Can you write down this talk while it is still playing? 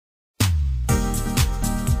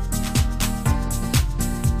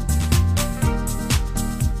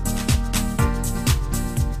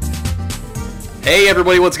Hey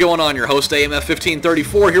everybody, what's going on? Your host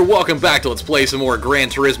AMF1534 here. Welcome back to Let's Play some more Gran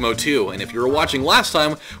Turismo 2. And if you were watching last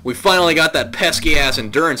time, we finally got that pesky ass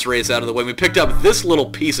endurance race out of the way. We picked up this little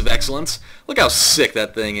piece of excellence. Look how sick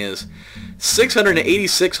that thing is.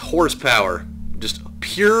 686 horsepower. Just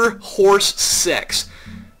pure horse sex.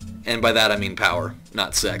 And by that I mean power,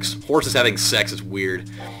 not sex. Horses having sex is weird.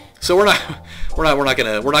 So we're not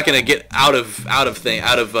gonna get out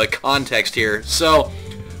of context here. So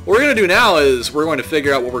what we're going to do now is we're going to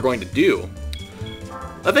figure out what we're going to do.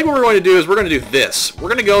 I think what we're going to do is we're going to do this. We're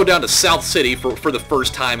going to go down to South City for the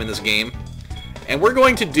first time in this game. And we're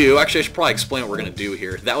going to do... Actually, I should probably explain what we're going to do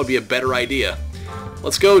here. That would be a better idea.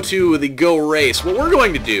 Let's go to the Go Race. What we're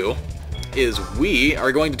going to do is we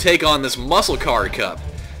are going to take on this Muscle Car Cup.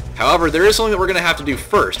 However, there is something that we're going to have to do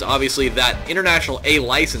first. Obviously, that International A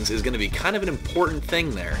license is going to be kind of an important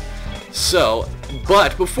thing there. So,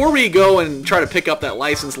 but before we go and try to pick up that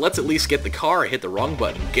license, let's at least get the car. I hit the wrong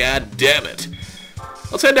button. God damn it.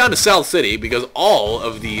 Let's head down to South City because all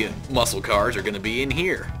of the muscle cars are going to be in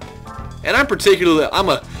here. And I'm particularly, I'm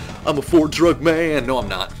a Ford truck man. No, I'm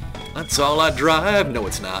not. That's all I drive. No,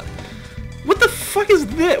 it's not. What the fuck is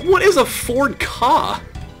this? What is a Ford car?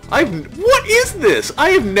 What is this? I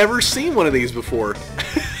have never seen one of these before.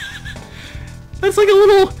 That's like a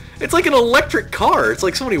little... It's like an electric car. It's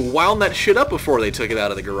like somebody wound that shit up before they took it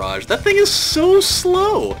out of the garage. That thing is so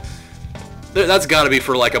slow. That's got to be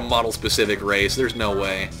for like a model-specific race. There's no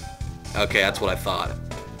way. Okay, that's what I thought.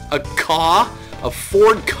 A car? A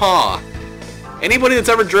Ford car. Anybody that's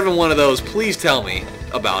ever driven one of those, please tell me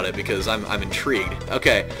about it because I'm intrigued.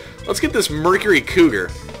 Okay, let's get this Mercury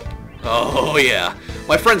Cougar. Oh yeah.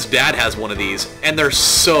 My friend's dad has one of these, and they're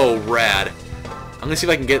so rad. I'm gonna see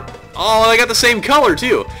if I can get... Oh, I got the same color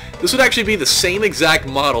too. This would actually be the same exact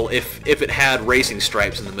model if it had racing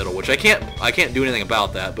stripes in the middle, which I can't do anything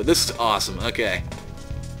about that, but this is awesome. Okay.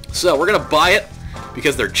 So, we're going to buy it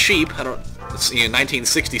because they're cheap. It's,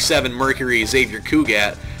 1967 Mercury Xavier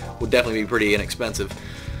Cougat would definitely be pretty inexpensive.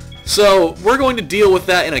 So, we're going to deal with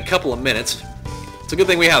that in a couple of minutes. It's a good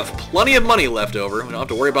thing we have plenty of money left over. We don't have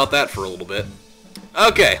to worry about that for a little bit.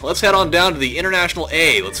 Okay, let's head on down to the International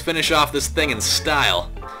A. Let's finish off this thing in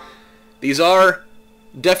style. These are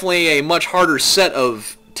definitely a much harder set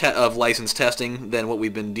of license testing than what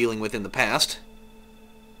we've been dealing with in the past.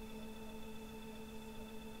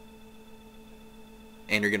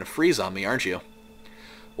 And you're going to freeze on me, aren't you?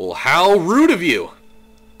 Well, how rude of you!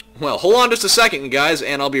 Well, hold on just a second, guys,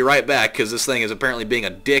 and I'll be right back, because this thing is apparently being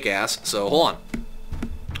a dick-ass, so hold on.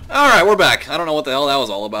 Alright, we're back. I don't know what the hell that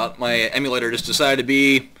was all about. My emulator just decided to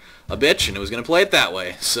be a bitch, and it was going to play it that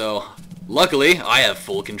way, so... Luckily, I have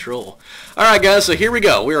full control. Alright guys, so here we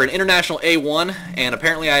go. We are in International A1, and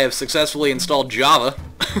apparently I have successfully installed Java.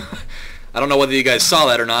 I don't know whether you guys saw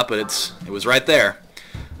that or not, but it was right there.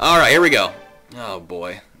 Alright, here we go. Oh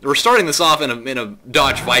boy. We're starting this off in a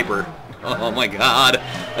Dodge Viper. Oh my god.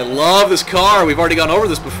 I love this car. We've already gone over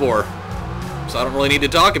this before. So I don't really need to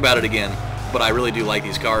talk about it again. But I really do like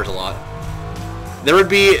these cars a lot. There would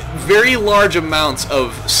be very large amounts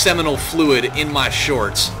of seminal fluid in my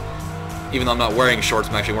shorts. Even though I'm not wearing shorts,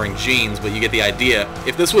 I'm actually wearing jeans, but you get the idea.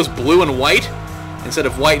 If this was blue and white, instead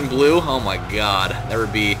of white and blue, oh my god, there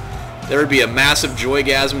would be a massive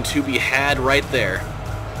joygasm to be had right there.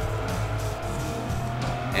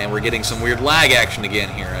 And we're getting some weird lag action again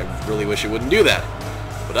here. I really wish it wouldn't do that.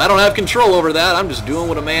 But I don't have control over that, I'm just doing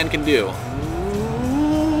what a man can do.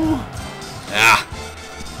 Ooh. Ah,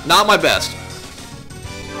 not my best.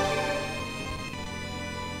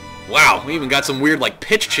 Wow, we even got some weird like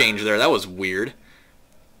pitch change there. That was weird.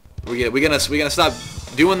 We gonna stop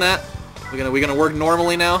doing that? We gonna work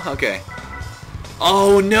normally now? Okay.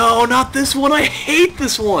 Oh no, not this one. I hate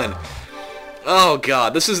this one. Oh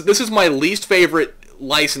god, this is my least favorite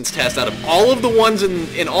license test out of all of the ones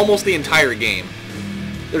in almost the entire game.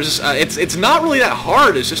 There's it's not really that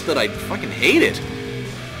hard. It's just that I fucking hate it.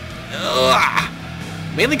 Ugh.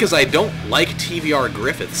 Mainly because I don't like TVR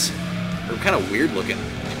Griffiths. They're kind of weird looking.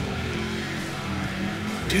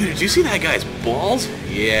 Dude, did you see that guy's balls?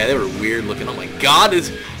 Yeah, they were weird looking. Oh my god,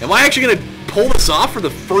 am I actually going to pull this off for the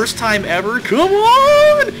first time ever? Come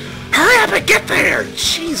on! Hurry up and get there!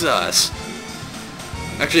 Jesus!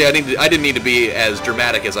 Actually, I didn't need to be as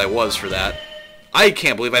dramatic as I was for that. I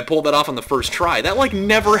can't believe I pulled that off on the first try. That, like,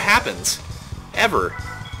 never happens. Ever.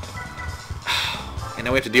 And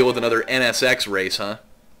now we have to deal with another NSX race, huh?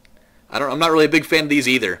 I'm not really a big fan of these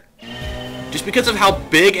either. Just because of how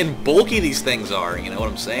big and bulky these things are, you know what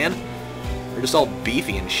I'm saying? They're just all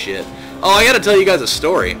beefy and shit. Oh, I gotta tell you guys a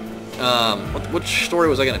story. Which story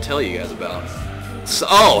was I gonna tell you guys about? So,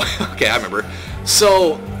 oh, okay, I remember.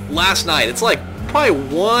 So, last night, it's like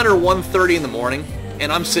probably 1 or 1:30 in the morning,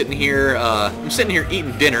 and I'm sitting here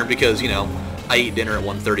eating dinner because, you know, I eat dinner at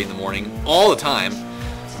 1:30 in the morning all the time.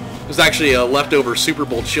 It was actually a leftover Super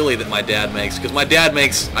Bowl chili that my dad makes, because my dad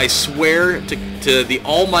makes, I swear to the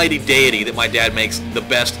almighty deity that my dad makes the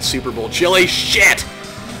best Super Bowl chili. Shit!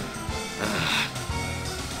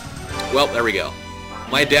 Well, there we go.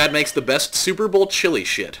 My dad makes the best Super Bowl chili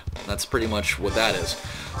shit. That's pretty much what that is.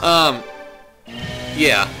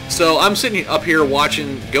 Yeah, so I'm sitting up here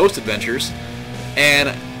watching Ghost Adventures, and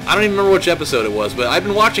I don't even remember which episode it was, but I've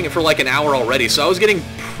been watching it for like an hour already, so I was getting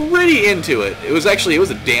pretty into it. It was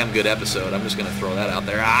a damn good episode. I'm just going to throw that out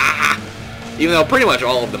there. Ah! Even though pretty much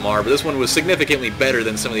all of them are, but this one was significantly better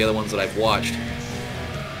than some of the other ones that I've watched.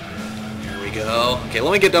 Here we go. Okay,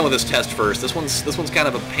 let me get done with this test first. This one's kind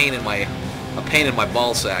of a pain in my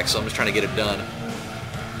ball sack, so I'm just trying to get it done.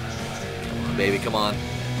 Come on, baby, come on.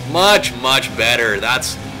 Much, much better.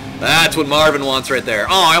 That's what Marvin wants right there.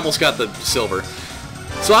 Oh, I almost got the silver.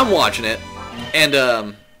 So I'm watching it,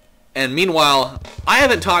 and meanwhile, I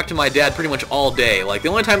haven't talked to my dad pretty much all day. Like, the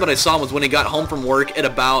only time that I saw him was when he got home from work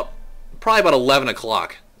at probably about 11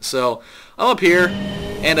 o'clock. So I'm up here,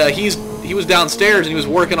 and he was downstairs and he was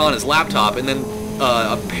working on his laptop, and then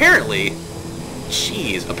apparently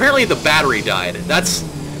the battery died. That's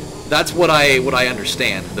what I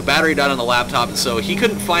understand. The battery died on the laptop, and so he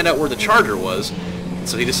couldn't find out where the charger was,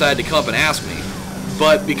 so he decided to come up and ask me.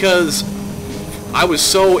 But because I was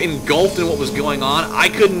so engulfed in what was going on, I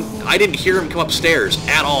didn't hear him come upstairs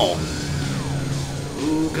at all.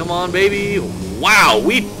 Ooh, come on, baby. Wow,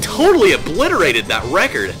 we totally obliterated that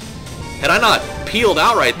record. Had I not peeled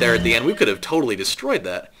out right there at the end, we could have totally destroyed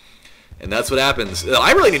that. And that's what happens.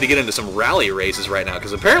 I really need to get into some rally races right now,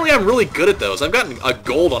 because apparently I'm really good at those. I've gotten a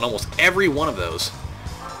gold on almost every one of those.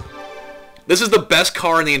 This is the best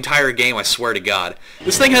car in the entire game, I swear to God.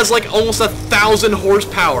 This thing has like almost 1,000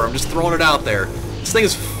 horsepower. I'm just throwing it out there. This thing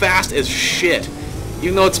is fast as shit,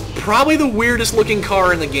 even though it's probably the weirdest looking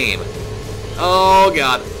car in the game. Oh,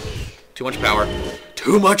 God. Too much power.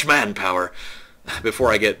 Too much manpower.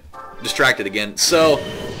 Before I get distracted again. So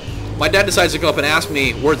my dad decides to go up and ask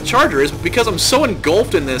me where the charger is, but because I'm so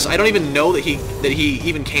engulfed in this, I don't even know that he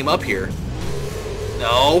even came up here.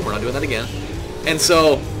 No, we're not doing that again. And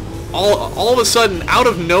so all of a sudden, out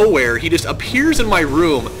of nowhere, he just appears in my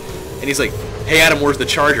room, and he's like, "Hey Adam, where's the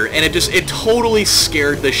charger?" And it totally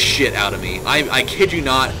scared the shit out of me. I kid you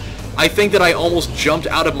not. I think that I almost jumped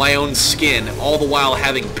out of my own skin, all the while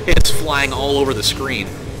having piss flying all over the screen,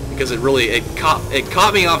 because it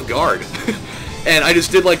caught me off guard. And I just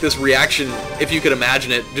did like this reaction, if you could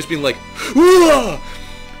imagine it, just being like, "Whoa!"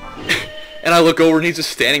 And I look over and he's just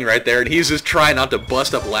standing right there, and he's just trying not to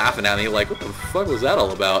bust up laughing at me, like, what the fuck was that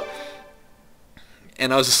all about?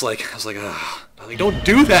 And I was like, ugh. Don't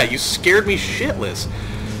do that, you scared me shitless.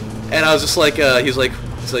 And I was just like, he's like,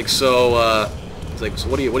 so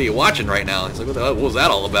what are you watching right now? He's like, what was that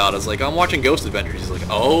all about? I was like, I'm watching Ghost Adventures. He's like,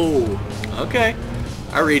 oh, okay,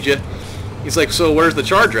 I read you. He's like, so where's the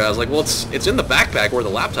charger? I was like, well, it's in the backpack where the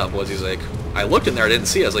laptop was. He's like, I looked in there, I didn't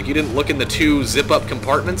see it. I was like, you didn't look in the 2 zip-up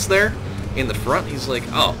compartments there in the front? He's like,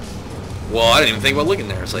 oh, well, I didn't even think about looking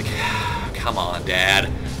there. It's like, come on,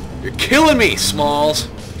 Dad. You're killing me, Smalls.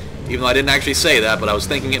 Even though I didn't actually say that, but I was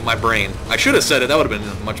thinking it in my brain. I should have said it. That would have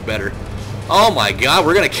been much better. Oh my God,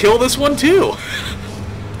 we're going to kill this one too.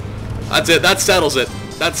 That's it. That settles it.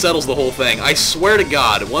 That settles the whole thing. I swear to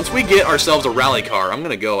God, once we get ourselves a rally car, I'm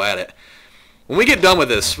going to go at it. When we get done with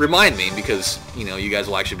this, remind me, because, you know, you guys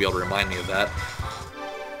will actually be able to remind me of that.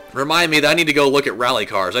 Remind me that I need to go look at rally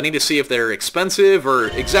cars. I need to see if they're expensive or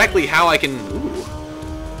exactly how I can... Ooh,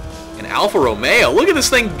 an Alfa Romeo. Look at this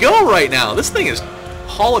thing go right now. This thing is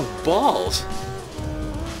hauling balls.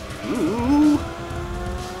 Ooh.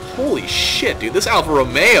 Holy shit, dude. This Alfa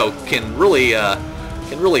Romeo can really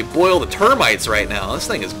boil the termites right now. This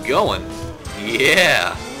thing is going.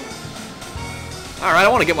 Yeah. Alright, I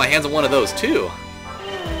want to get my hands on one of those too.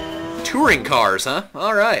 Touring cars, huh?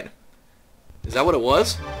 Alright. Is that what it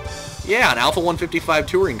was? Yeah, an Alpha 155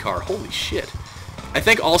 touring car. Holy shit. I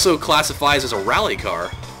think also classifies as a rally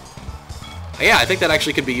car. Yeah, I think that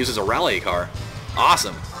actually could be used as a rally car.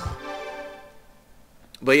 Awesome.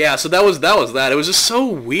 But yeah, so that was that. It was just so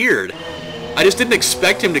weird. I just didn't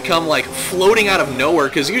expect him to come like floating out of nowhere,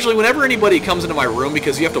 because usually whenever anybody comes into my room,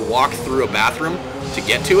 because you have to walk through a bathroom to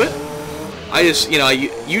get to it, I just, you know,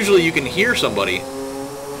 usually you can hear somebody,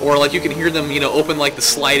 or like you can hear them, you know, open like the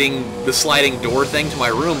sliding door thing to my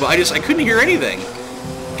room, but I couldn't hear anything.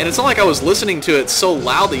 And it's not like I was listening to it so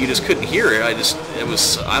loud that you just couldn't hear it. I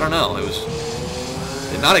don't know,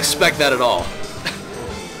 did not expect that at all.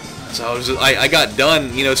 So I got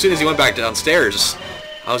done, you know, as soon as he went back downstairs,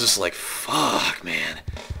 I was just like, fuck, man.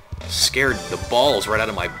 Scared the balls right out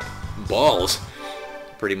of my balls,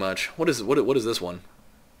 pretty much. What is this one?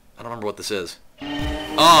 I don't remember what this is.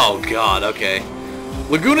 Oh, God, okay.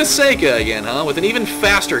 Laguna Seca again, huh? With an even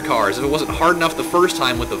faster car, as if it wasn't hard enough the first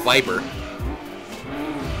time with the Viper.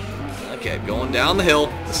 Okay, going down the hill.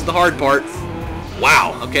 This is the hard part.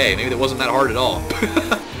 Wow, okay, maybe that wasn't that hard at all.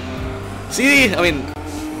 See, I mean,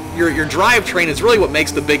 your drivetrain is really what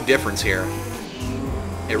makes the big difference here.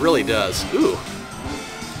 It really does. Ooh.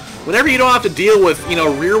 Whenever you don't have to deal with, you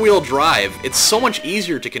know, rear-wheel drive, it's so much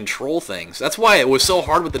easier to control things. That's why it was so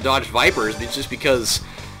hard with the Dodge Vipers, it's just because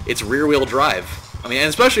it's rear-wheel drive. I mean, and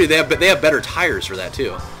especially they have better tires for that,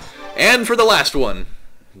 too. And for the last one,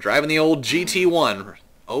 driving the old GT1.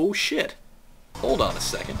 Oh, shit. Hold on a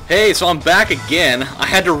second. Hey, so I'm back again. I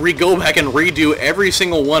had to go back and redo every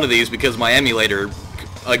single one of these because my emulator,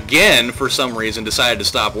 again, for some reason, decided to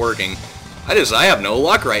stop working. I have no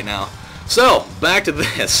luck right now. So, back to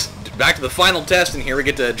this. Back to the final test, and here we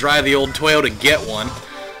get to drive the old Toyota Get One.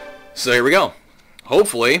 So here we go.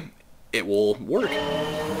 Hopefully, it will work.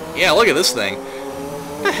 Yeah, look at this thing.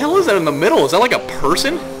 What the hell is that in the middle? Is that like a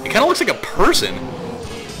person? It kind of looks like a person.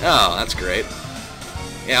 Oh, that's great.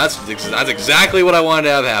 Yeah, that's exactly what I wanted to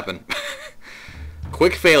have happen.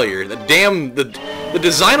 Quick failure. The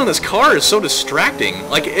design on this car is so distracting.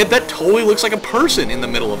 Like, that totally looks like a person in the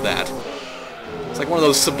middle of that. It's like one of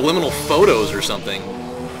those subliminal photos or something.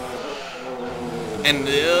 And,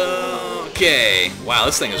 okay. Wow,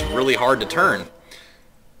 this thing is really hard to turn.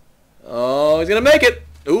 Oh, he's gonna make it.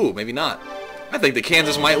 Ooh, maybe not. I think the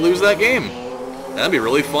Kansas might lose that game. That'd be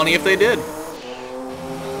really funny if they did.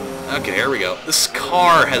 Okay, here we go. This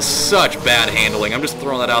car has such bad handling. I'm just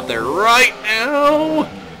throwing that out there right now.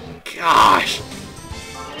 Gosh.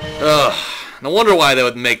 Ugh. No wonder why they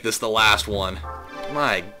would make this the last one.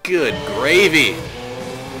 My good gravy.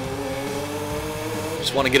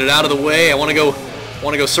 Just want to get it out of the way. I want to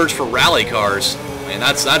go search for rally cars. I mean,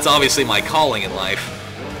 that's obviously my calling in life,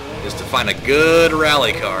 is to find a good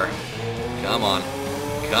rally car. Come on.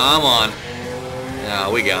 Come on. No,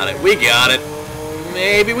 we got it. We got it.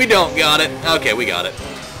 Maybe we don't got it. Okay, we got it.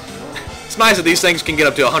 It's nice that these things can get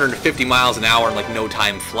up to 150 miles an hour in like no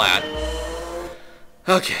time flat.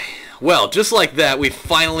 Okay. Well, just like that, we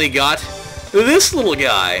finally got this little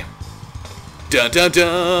guy. Dun dun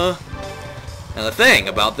dun. Now the thing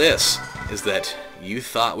about this is that you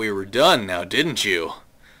thought we were done now, didn't you?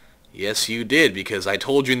 Yes, you did, because I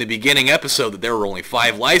told you in the beginning episode that there were only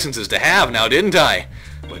 5 licenses to have now, didn't I?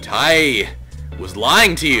 But I was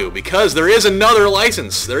lying to you, because there is another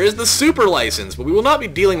license. There is the super license, but we will not be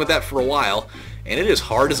dealing with that for a while, and it is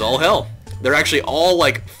hard as all hell. They're actually all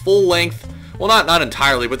like full length, well, not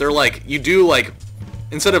entirely, but they're like, you do like,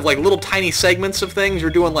 instead of like little tiny segments of things, you're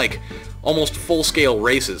doing like almost full-scale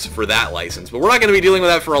races for that license. But we're not going to be dealing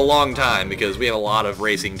with that for a long time because we have a lot of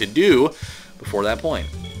racing to do before that point.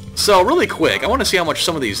 So really quick, I want to see how much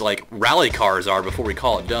some of these like rally cars are before we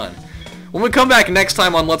call it done. When we come back next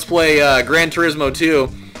time on Let's Play Gran Turismo 2,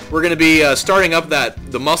 we're going to be starting up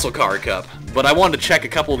the Muscle Car Cup. But I wanted to check a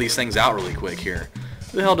couple of these things out really quick here.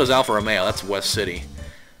 Who the hell does Alfa Romeo? That's West City.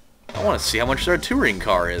 I want to see how much their touring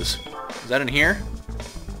car is. Is that in here?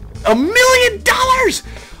 $1 million!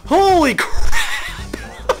 Holy crap!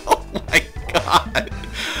 Oh my god!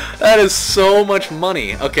 That is so much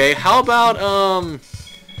money. Okay, how about,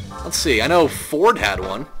 let's see, I know Ford had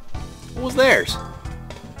one. What was theirs?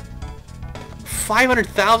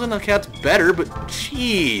 500,000? Okay, that's better, but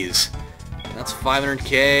jeez. That's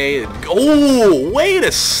 500K. Oh, wait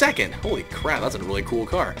a second. Holy crap, that's a really cool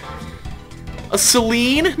car. A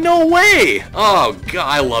Celine? No way! Oh, God,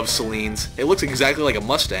 I love Celines. It looks exactly like a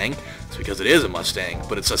Mustang. It's because it is a Mustang,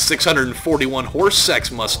 but it's a 641 horse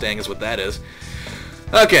sex Mustang is what that is.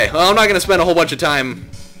 Okay, well, I'm not going to spend a whole bunch of time,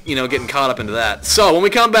 you know, getting caught up into that. So, when we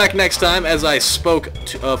come back next time, as I spoke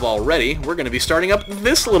of already, we're going to be starting up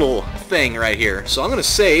this little thing right here. So I'm going to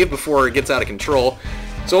save before it gets out of control.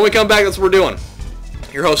 So when we come back, that's what we're doing.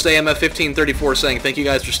 Your host, AMF1534, saying thank you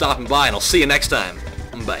guys for stopping by, and I'll see you next time.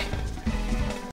 Bye.